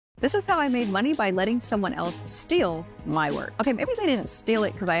This is how I made money, by letting someone else steal my work. Okay, maybe they didn't steal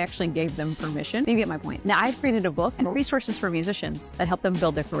it because I actually gave them permission. You get my point. Now, I've created a book and resources for musicians that help them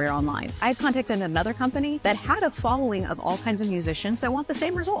build their career online. I contacted another company that had a following of all kinds of musicians that want the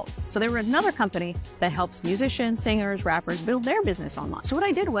same result. So there were another company that helps musicians, singers, rappers build their business online. So what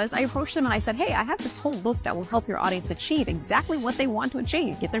I did was I approached them and I said, hey, I have this whole book that will help your audience achieve exactly what they want to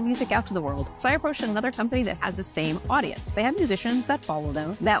achieve, get their music out to the world. So I approached another company that has the same audience. They have musicians that follow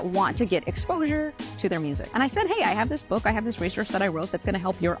them that want to get exposure to their music. And I said, hey, I have this book, I have this resource that I wrote that's going to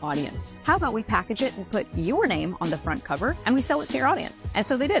help your audience. How about we package it and put your name on the front cover and we sell it to your audience? And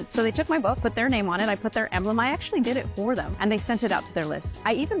so they did. So they took my book, put their name on it, I put their emblem, I actually did it for them, and they sent it out to their list.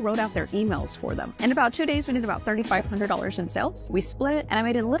 I even wrote out their emails for them. In about 2 days, we did about $3,500 in sales. We split it and I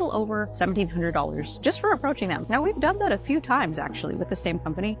made a little over $1,700 just for approaching them. Now, we've done that a few times actually with the same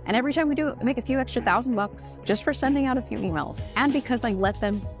company. And every time we do it, we make a few extra $1,000 just for sending out a few emails. And because I let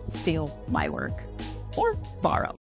them steal my work or borrow.